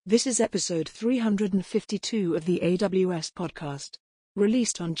This is episode 352 of the AWS podcast,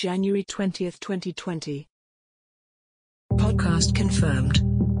 released on January 20th, 2020. Podcast confirmed.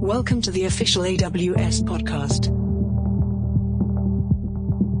 Welcome to the official AWS podcast.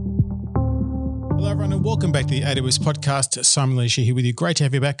 Hello everyone and welcome back to the AWS podcast. Simon Leisha here with you. Great to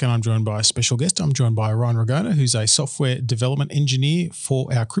have you back, and I'm joined by a special guest. I'm joined by Ryan Ragona, who's a software development engineer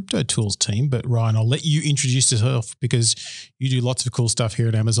for our Crypto Tools team. But Ryan, I'll let you introduce yourself because you do lots of cool stuff here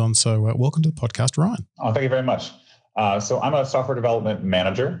at Amazon. So welcome to the podcast, Ryan. Oh, thank you very much. So I'm a software development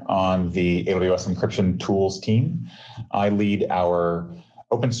manager on the AWS Encryption Tools team. I lead our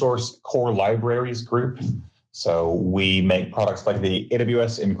open source core libraries group. So we make products like the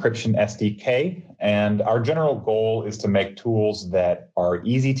AWS Encryption SDK, and our general goal is to make tools that are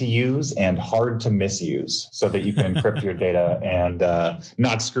easy to use and hard to misuse so that you can encrypt your data and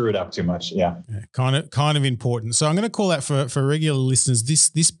not screw it up too much. Yeah. Kind of important. So I'm going to call that for regular listeners.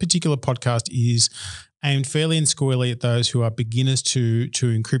 This particular podcast is aimed fairly and squarely at those who are beginners to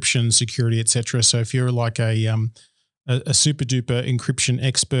encryption, security, etc. So if you're like a super duper encryption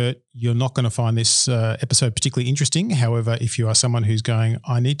expert, you're not going to find this episode particularly interesting. However, if you are someone who's going,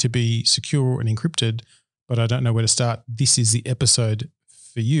 I need to be secure and encrypted, but I don't know where to start, this is the episode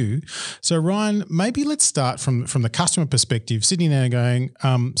for you. So Ryan, maybe let's start from the customer perspective, sitting there and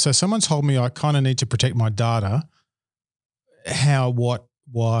going, so someone told me I kind of need to protect my data. How, what,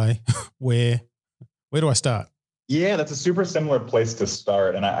 why, where do I start? Yeah, that's a super similar place to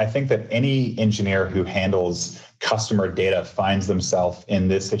start. And I think that any engineer who handles customer data finds themselves in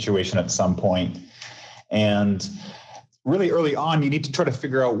this situation at some point. And really early on, you need to try to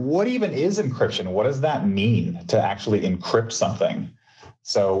figure out what even is encryption? What does that mean to actually encrypt something?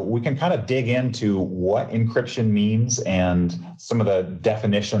 So we can kind of dig into what encryption means and some of the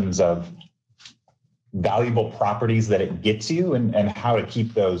definitions of valuable properties that it gets you and how to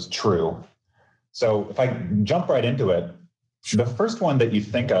keep those true. So if I jump right into it, the first one that you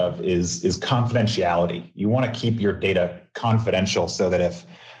think of is confidentiality. You want to keep your data confidential so that if,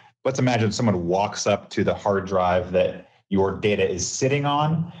 let's imagine someone walks up to the hard drive that your data is sitting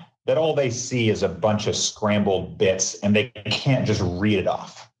on, that all they see is a bunch of scrambled bits and they can't just read it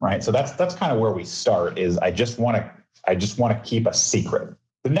off, right? So that's kind of where we start is I just want to keep a secret.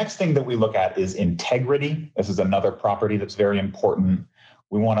 The next thing that we look at is integrity. This is another property that's very important.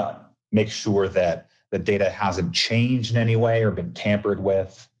 We want to make sure that the data hasn't changed in any way or been tampered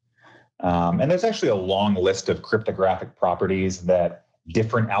with. And there's actually a long list of cryptographic properties that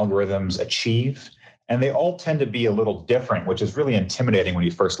different algorithms achieve. And they all tend to be a little different, which is really intimidating when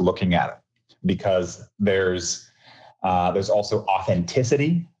you're first looking at it, because there's also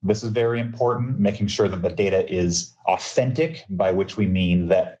authenticity. This is very important, making sure that the data is authentic, by which we mean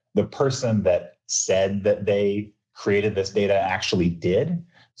that the person that said that they created this data actually did,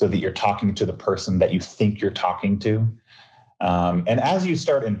 so that you're talking to the person that you think you're talking to. And as you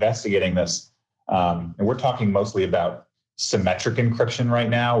start investigating this, and we're talking mostly about symmetric encryption right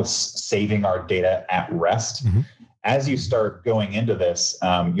now, saving our data at rest. Mm-hmm. As you start going into this,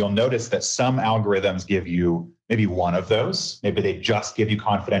 you'll notice that some algorithms give you maybe one of those. Maybe they just give you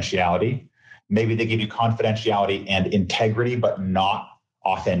confidentiality. Maybe they give you confidentiality and integrity, but not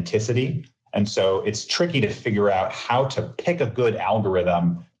authenticity. And so it's tricky to figure out how to pick a good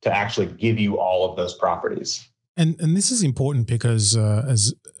algorithm to actually give you all of those properties. And this is important because,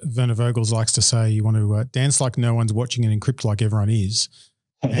 as Werner Vogels likes to say, you want to dance like no one's watching and encrypt like everyone is.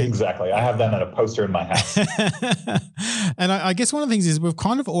 Exactly. I have that on a poster in my house. And I guess one of the things is we've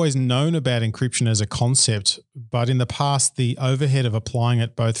kind of always known about encryption as a concept, but in the past, the overhead of applying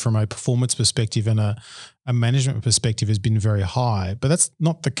it both from a performance perspective and a management perspective has been very high. But that's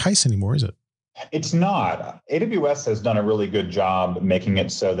not the case anymore, is it? It's not. AWS has done a really good job making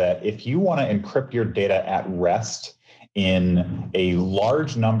it so that if you want to encrypt your data at rest in a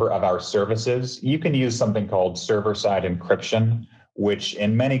large number of our services, you can use something called server-side encryption, which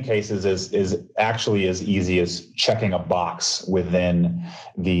in many cases is actually as easy as checking a box within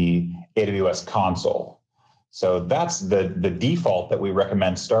the AWS console. So that's the default that we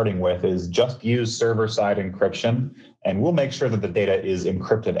recommend starting with is just use server-side encryption, and we'll make sure that the data is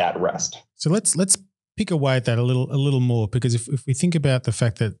encrypted at rest. So let's pick away at that a little more, because if we think about the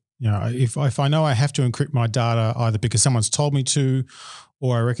fact that, you know, if I know I have to encrypt my data either because someone's told me to,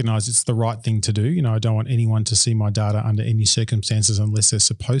 or I recognize it's the right thing to do, you know, I don't want anyone to see my data under any circumstances unless they're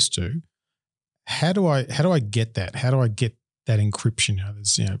supposed to. How do I get that? How do I get that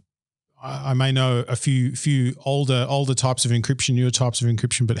encryption? I may know a few older types of encryption, newer types of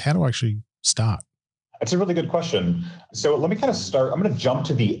encryption, but how do I actually start? That's a really good question. So let me kind of start. I'm going to jump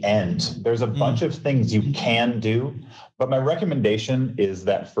to the end. There's a bunch of things you can do, but my recommendation is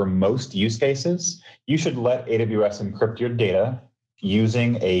that for most use cases, you should let AWS encrypt your data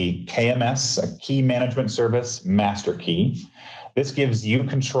using a KMS, a key management service master key. This gives you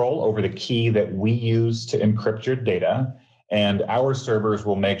control over the key that we use to encrypt your data, and our servers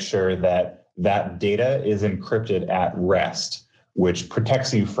will make sure that that data is encrypted at rest, which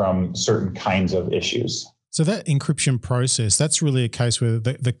protects you from certain kinds of issues. So that encryption process, that's really a case where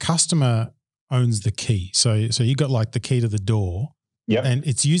the customer owns the key. So you got like the key to the door. Yep. And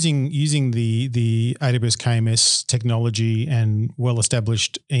it's using the AWS KMS technology and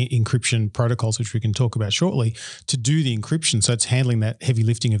well-established encryption protocols, which we can talk about shortly, to do the encryption. So it's handling that heavy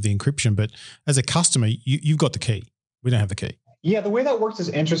lifting of the encryption. But as a customer, you've got the key. We don't have the key. Yeah, the way that works is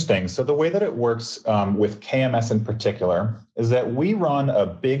interesting. So the way that it works with KMS in particular is that we run a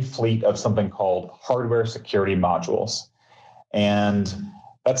big fleet of something called hardware security modules. And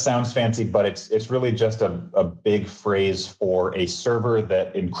that sounds fancy, but it's really just a big phrase for a server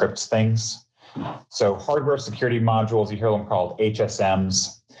that encrypts things. So hardware security modules, you hear them called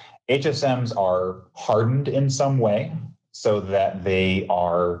HSMs. HSMs are hardened in some way so that they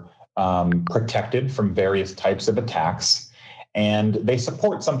are protected from various types of attacks. And they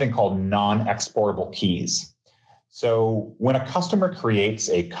support something called non-exportable keys. So when a customer creates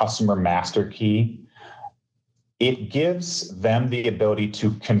a customer master key, it gives them the ability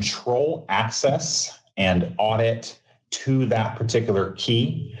to control access and audit to that particular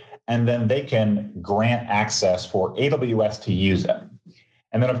key, and then they can grant access for AWS to use it.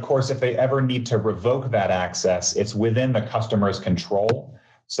 And then, of course, if they ever need to revoke that access, it's within the customer's control,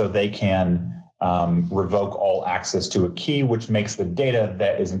 so they can revoke all access to a key, which makes the data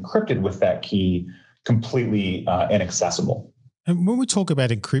that is encrypted with that key completely inaccessible. And when we talk about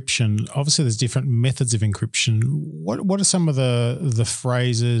encryption, obviously there's different methods of encryption. What are some of the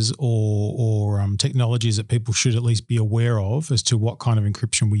phrases or technologies that people should at least be aware of as to what kind of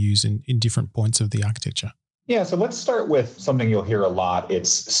encryption we use in different points of the architecture? Yeah, so let's start with something you'll hear a lot.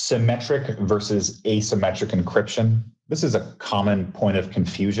 It's symmetric versus asymmetric encryption. This is a common point of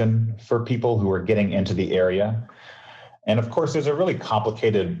confusion for people who are getting into the area. And of course, there's a really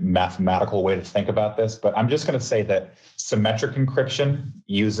complicated mathematical way to think about this, but I'm just going to say that symmetric encryption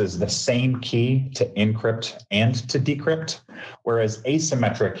uses the same key to encrypt and to decrypt, whereas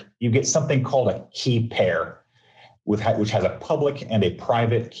asymmetric, you get something called a key pair, which has a public and a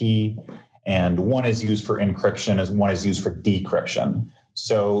private key, and one is used for encryption and one is used for decryption.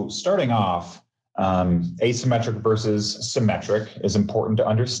 So starting off, asymmetric versus symmetric is important to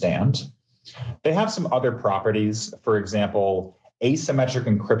understand. They have some other properties. For example, asymmetric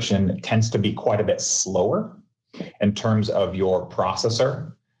encryption tends to be quite a bit slower in terms of your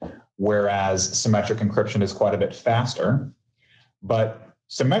processor, whereas symmetric encryption is quite a bit faster. But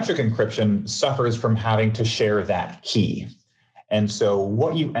symmetric encryption suffers from having to share that key. And so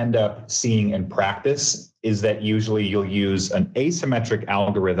what you end up seeing in practice is that usually you'll use an asymmetric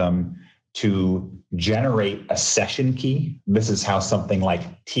algorithm to generate a session key. This is how something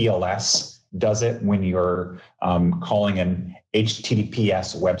like TLS does it when you're calling an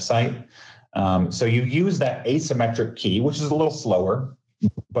HTTPS website. So you use that asymmetric key, which is a little slower,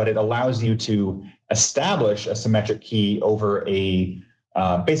 but it allows you to establish a symmetric key over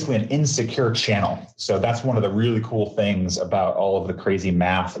basically an insecure channel. So that's one of the really cool things about all of the crazy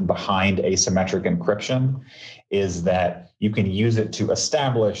math behind asymmetric encryption, is that you can use it to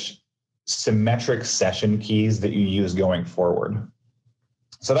establish symmetric session keys that you use going forward.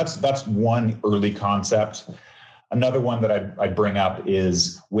 So that's one early concept. Another one that I'd bring up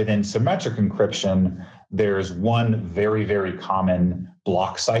is within symmetric encryption, there's one very, very common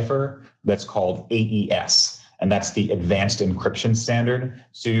block cipher that's called AES, and that's the Advanced Encryption Standard.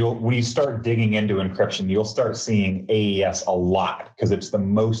 So when you start digging into encryption, you'll start seeing AES a lot because it's the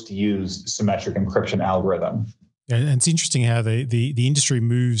most used symmetric encryption algorithm. And it's interesting how the industry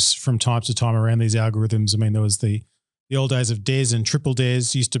moves from time to time around these algorithms. I mean, there was the old days of DES and triple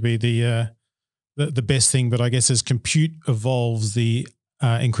DES used to be the best thing, but I guess as compute evolves, the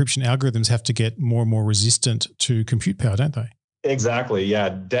encryption algorithms have to get more and more resistant to compute power, don't they? Exactly. Yeah.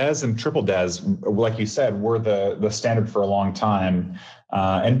 DES and triple DES, like you said, were the standard for a long time.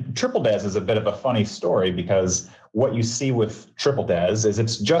 And triple DES is a bit of a funny story because what you see with triple DES is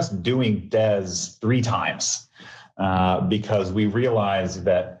it's just doing DES 3 times. Because we realized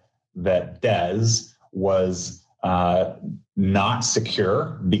that DES was not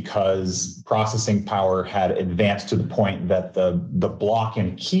secure because processing power had advanced to the point that the block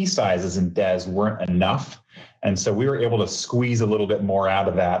and key sizes in DES weren't enough. And so we were able to squeeze a little bit more out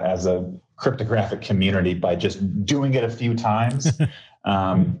of that as a cryptographic community by just doing it a few times,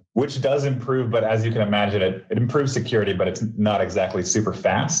 which does improve. But as you can imagine, it improves security, but it's not exactly super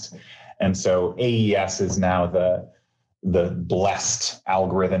fast. And so AES is now the blessed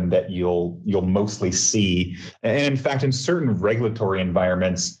algorithm that you'll mostly see. And in fact, in certain regulatory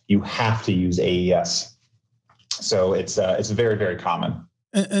environments, you have to use AES. So it's very, very common.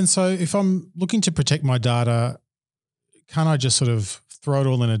 And so if I'm looking to protect my data, can't I just sort of throw it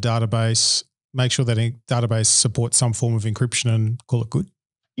all in a database, make sure that a database supports some form of encryption and call it good?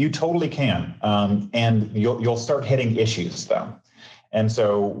 You totally can. And you'll start hitting issues though. And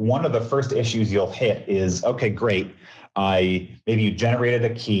so one of the first issues you'll hit is, okay, great. Maybe you generated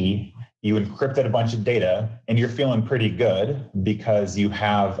a key, you encrypted a bunch of data, and you're feeling pretty good because you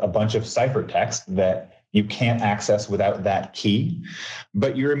have a bunch of ciphertext that you can't access without that key.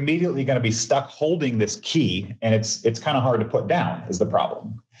 But you're immediately going to be stuck holding this key, and it's kind of hard to put down is the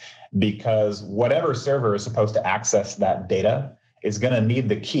problem. Because whatever server is supposed to access that data is going to need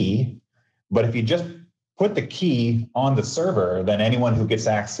the key. But if you just put the key on the server, then anyone who gets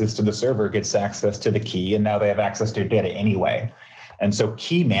access to the server gets access to the key, and now they have access to your data anyway. And so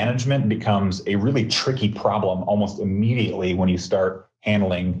key management becomes a really tricky problem almost immediately when you start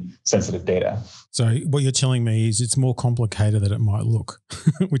handling sensitive data. So what you're telling me is it's more complicated than it might look,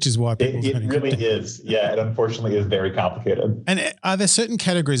 which is why people it really is. Yeah, it unfortunately is very complicated. And are there certain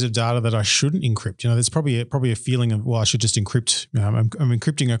categories of data that I shouldn't encrypt? There's probably a feeling of, well, I should just encrypt. I'm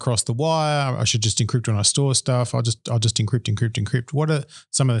encrypting across the wire. I should just encrypt when I store stuff. I'll just encrypt. What are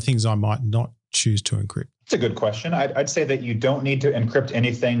some of the things I might not choose to encrypt? It's a good question. I'd say that you don't need to encrypt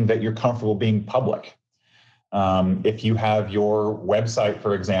anything that you're comfortable being public. If you have your website,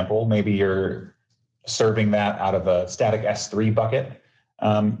 for example, maybe you're serving that out of a static S3 bucket.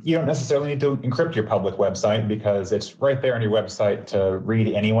 You don't necessarily need to encrypt your public website because it's right there on your website to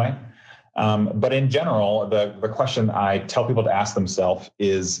read anyway. But in general, the question I tell people to ask themselves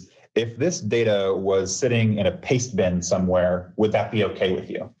is, if this data was sitting in a paste bin somewhere, would that be okay with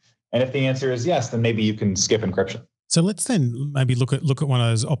you? And if the answer is yes, then maybe you can skip encryption. So let's then maybe look at one of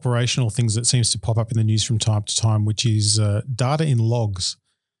those operational things that seems to pop up in the news from time to time, which is data in logs.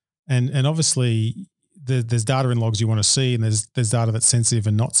 And obviously there's data in logs you want to see, and there's data that's sensitive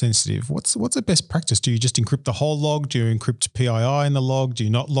and not sensitive. What's the best practice? Do you just encrypt the whole log? Do you encrypt PII in the log? Do you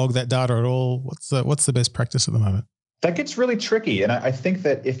not log that data at all? What's the best practice at the moment? That gets really tricky. And I think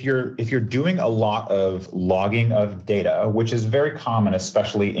that if you're doing a lot of logging of data, which is very common,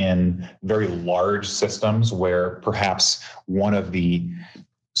 especially in very large systems where perhaps one of the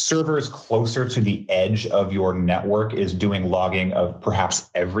servers closer to the edge of your network is doing logging of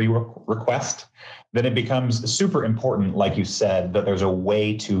perhaps every request, then it becomes super important, like you said, that there's a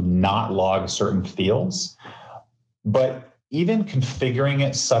way to not log certain fields. But even configuring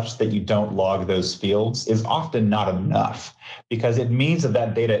it such that you don't log those fields is often not enough, because it means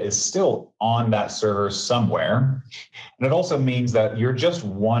that data is still on that server somewhere. And it also means that you're just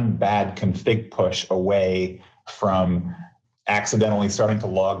one bad config push away from accidentally starting to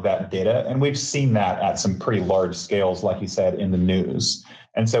log that data. And we've seen that at some pretty large scales, like you said, in the news.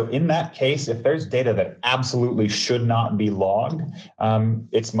 And so in that case, if there's data that absolutely should not be logged,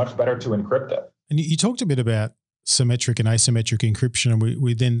 it's much better to encrypt it. And you talked a bit about symmetric and asymmetric encryption, and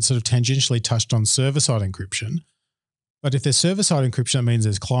we then sort of tangentially touched on server-side encryption. But if there's server-side encryption, that means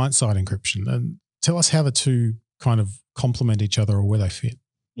there's client-side encryption. And tell us how the two kind of complement each other or where they fit.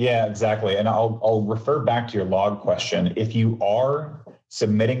 Yeah, exactly. And I'll refer back to your log question. If you are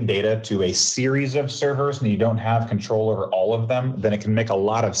submitting data to a series of servers and you don't have control over all of them, then it can make a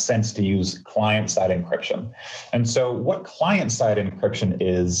lot of sense to use client-side encryption. And so what client-side encryption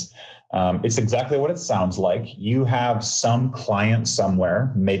is, it's exactly what it sounds like. You have some client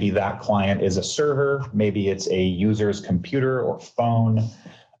somewhere. Maybe that client is a server. Maybe it's a user's computer or phone.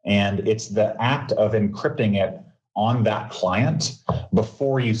 And it's the act of encrypting it on that client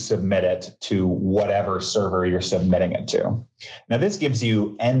before you submit it to whatever server you're submitting it to. Now, this gives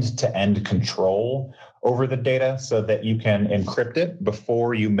you end-to-end control over the data so that you can encrypt it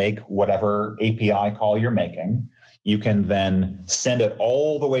before you make whatever API call you're making. You can then send it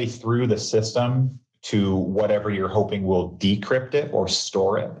all the way through the system to whatever you're hoping will decrypt it or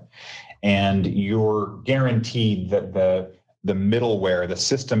store it. And you're guaranteed that the middleware, the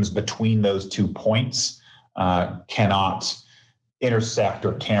systems between those 2 points, cannot intersect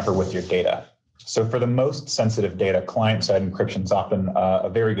or tamper with your data. So for the most sensitive data, client-side encryption is often a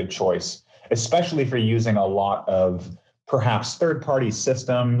very good choice, especially if you're using a lot of perhaps third-party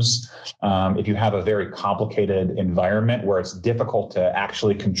systems. If you have a very complicated environment where it's difficult to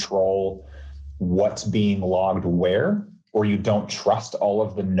actually control what's being logged where, or you don't trust all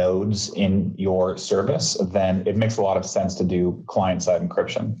of the nodes in your service, then it makes a lot of sense to do client-side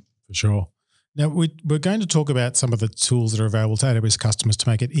encryption. For sure. Now, we're going to talk about some of the tools that are available to AWS customers to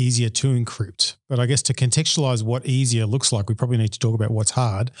make it easier to encrypt. But I guess to contextualize what easier looks like, we probably need to talk about what's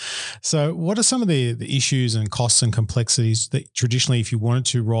hard. So what are some of the issues and costs and complexities that traditionally, if you wanted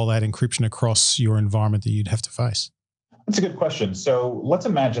to roll out encryption across your environment, that you'd have to face? That's a good question. So let's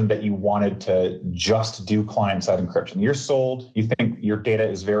imagine that you wanted to just do client-side encryption. You're sold, you think your data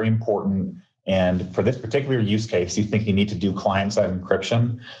is very important, and for this particular use case, you think you need to do client-side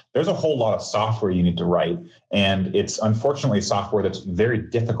encryption. There's a whole lot of software you need to write, and it's unfortunately software that's very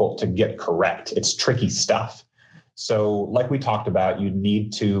difficult to get correct. It's tricky stuff. So like we talked about, you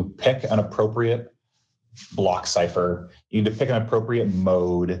need to pick an appropriate block cipher. You need to pick an appropriate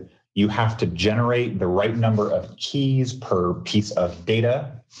mode. You have to generate the right number of keys per piece of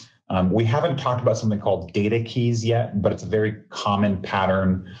data. We haven't talked about something called data keys yet, but it's a very common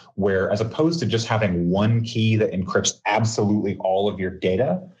pattern where, as opposed to just having one key that encrypts absolutely all of your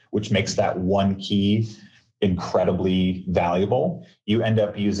data, which makes that one key incredibly valuable, you end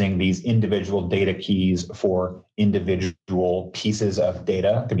up using these individual data keys for individual pieces of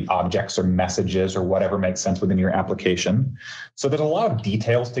data. It could be objects or messages or whatever makes sense within your application. So there's a lot of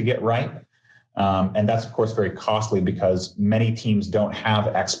details to get right. And that's, of course, very costly because many teams don't have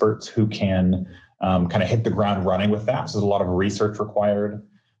experts who can kind of hit the ground running with that. So there's a lot of research required.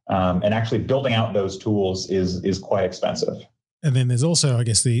 And actually building out those tools is quite expensive. And then there's also, I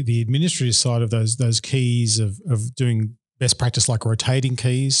guess, the administrative side of those keys of doing best practice like rotating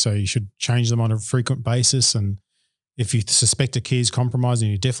keys. So you should change them on a frequent basis. And if you suspect a key is compromised, then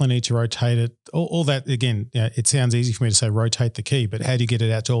you definitely need to rotate it. All that, again, it sounds easy for me to say rotate the key, but how do you get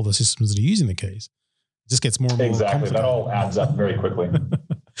it out to all the systems that are using the keys? It just gets more and more Exactly. That all adds up very quickly.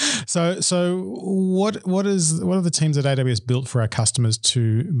 So what are the teams at AWS built for our customers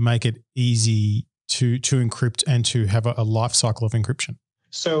to make it easy to encrypt and to have a life cycle of encryption?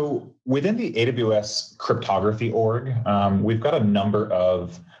 So within the AWS cryptography org, we've got a number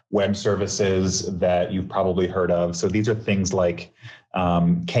of web services that you've probably heard of. So these are things like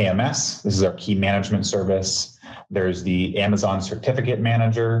KMS. This is our key management service. There's the Amazon Certificate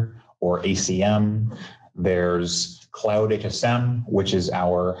Manager, or ACM. There's Cloud HSM, which is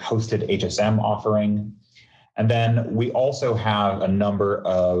our hosted HSM offering. And then we also have a number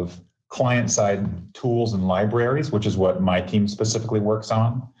of client-side tools and libraries, which is what my team specifically works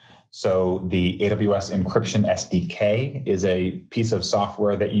on. So the AWS Encryption SDK is a piece of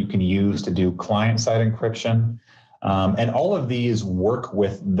software that you can use to do client-side encryption. And all of these work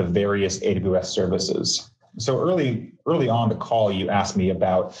with the various AWS services. So early on the call, you asked me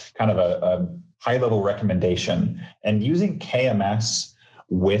about kind of a high-level recommendation. And using KMS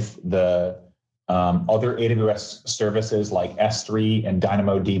with the other AWS services like S3 and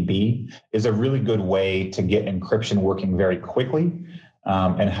DynamoDB is a really good way to get encryption working very quickly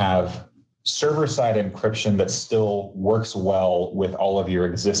and have server-side encryption that still works well with all of your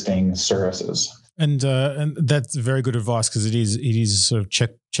existing services. And that's very good advice because it is sort of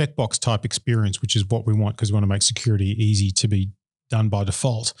checkbox type experience, which is what we want because we want to make security easy to be done by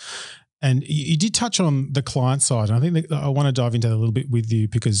default. And you did touch on the client side. And I think that I want to dive into that a little bit with you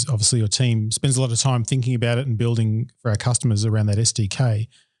because obviously your team spends a lot of time thinking about it and building for our customers around that SDK.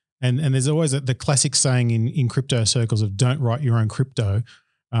 And there's always the classic saying in crypto circles of don't write your own crypto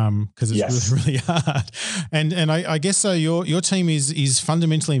because it's really hard. And I guess so your team is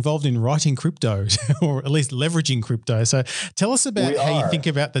fundamentally involved in writing crypto or at least leveraging crypto. So tell us about how you think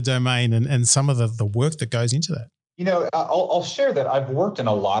about the domain and some of the work that goes into that. You know, I'll share that I've worked in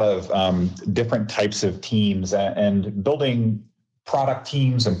a lot of different types of teams and building product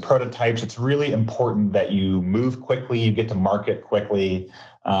teams and prototypes. It's really important that you move quickly, you get to market quickly.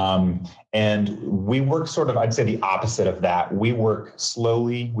 And we work sort of, I'd say the opposite of that. We work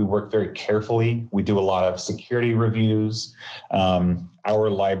slowly. We work very carefully. We do a lot of security reviews. Our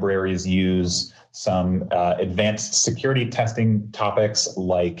libraries use some advanced security testing topics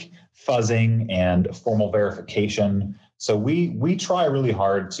like fuzzing and formal verification. So we try really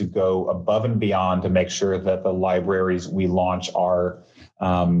hard to go above and beyond to make sure that the libraries we launch are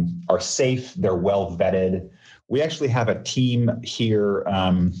safe, they're well vetted. We actually have a team here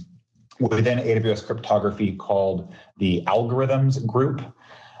within AWS Cryptography called the Algorithms Group.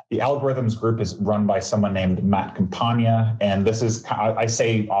 The Algorithms Group is run by someone named Matt Campagna, and this is, I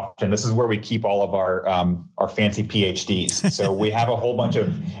say often, this is where we keep all of our fancy PhDs. So we have a whole bunch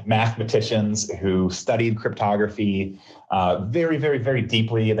of mathematicians who studied cryptography very, very, very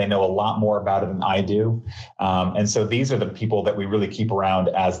deeply. They know a lot more about it than I do. And so these are the people that we really keep around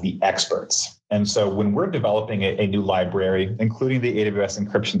as the experts. And so when we're developing a new library, including the AWS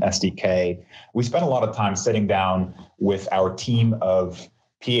Encryption SDK, we spend a lot of time sitting down with our team of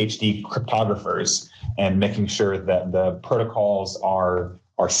PhD cryptographers and making sure that the protocols are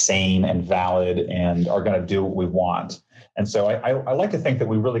sane and valid and are going to do what we want. And so I like to think that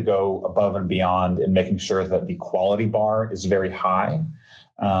we really go above and beyond in making sure that the quality bar is very high.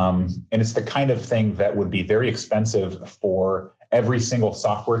 And it's the kind of thing that would be very expensive for every single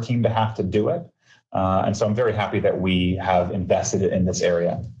software team to have to do it. And so I'm very happy that we have invested in this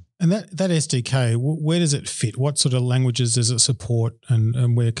area. And that SDK, where does it fit? What sort of languages does it support,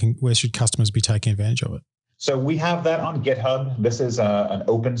 and where should customers be taking advantage of it? So we have that on GitHub. This is an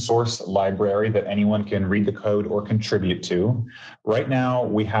open source library that anyone can read the code or contribute to. Right now,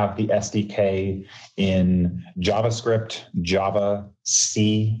 we have the SDK in JavaScript, Java,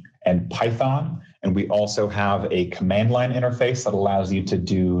 C, and Python. And we also have a command line interface that allows you to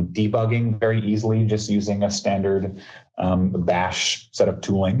do debugging very easily, just using a standard bash set of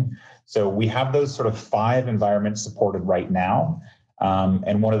tooling. So we have those sort of 5 environments supported right now.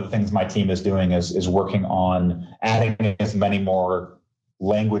 And one of the things my team is doing is working on adding as many more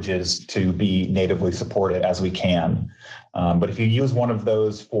languages to be natively supported as we can. But if you use one of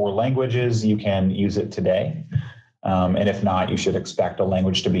those 4 languages, you can use it today. And if not, you should expect a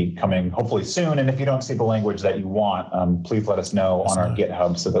language to be coming hopefully soon. And if you don't see the language that you want, please let us know on our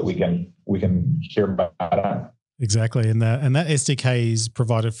GitHub so that we can hear about it. Exactly. And that SDK is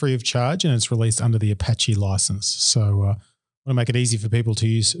provided free of charge, and it's released under the Apache license. So I want to make it easy for people to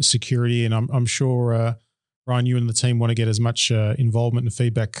use security. And I'm sure, Ryan, you and the team want to get as much involvement and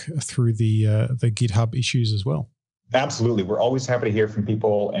feedback through the GitHub issues as well. Absolutely. We're always happy to hear from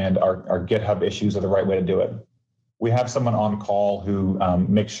people, and our GitHub issues are the right way to do it. We have someone on call who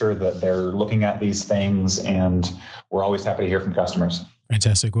makes sure that they're looking at these things, and we're always happy to hear from customers.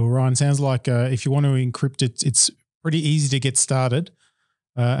 Fantastic. Well, Ryan, sounds like if you want to encrypt it, it's pretty easy to get started.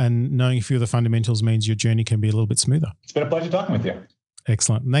 And knowing a few of the fundamentals means your journey can be a little bit smoother. It's been a pleasure talking with you.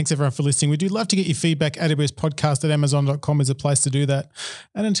 Excellent. And thanks everyone for listening. We do love to get your feedback. AWS podcast at amazon.com is a place to do that.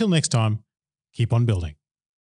 And until next time, keep on building.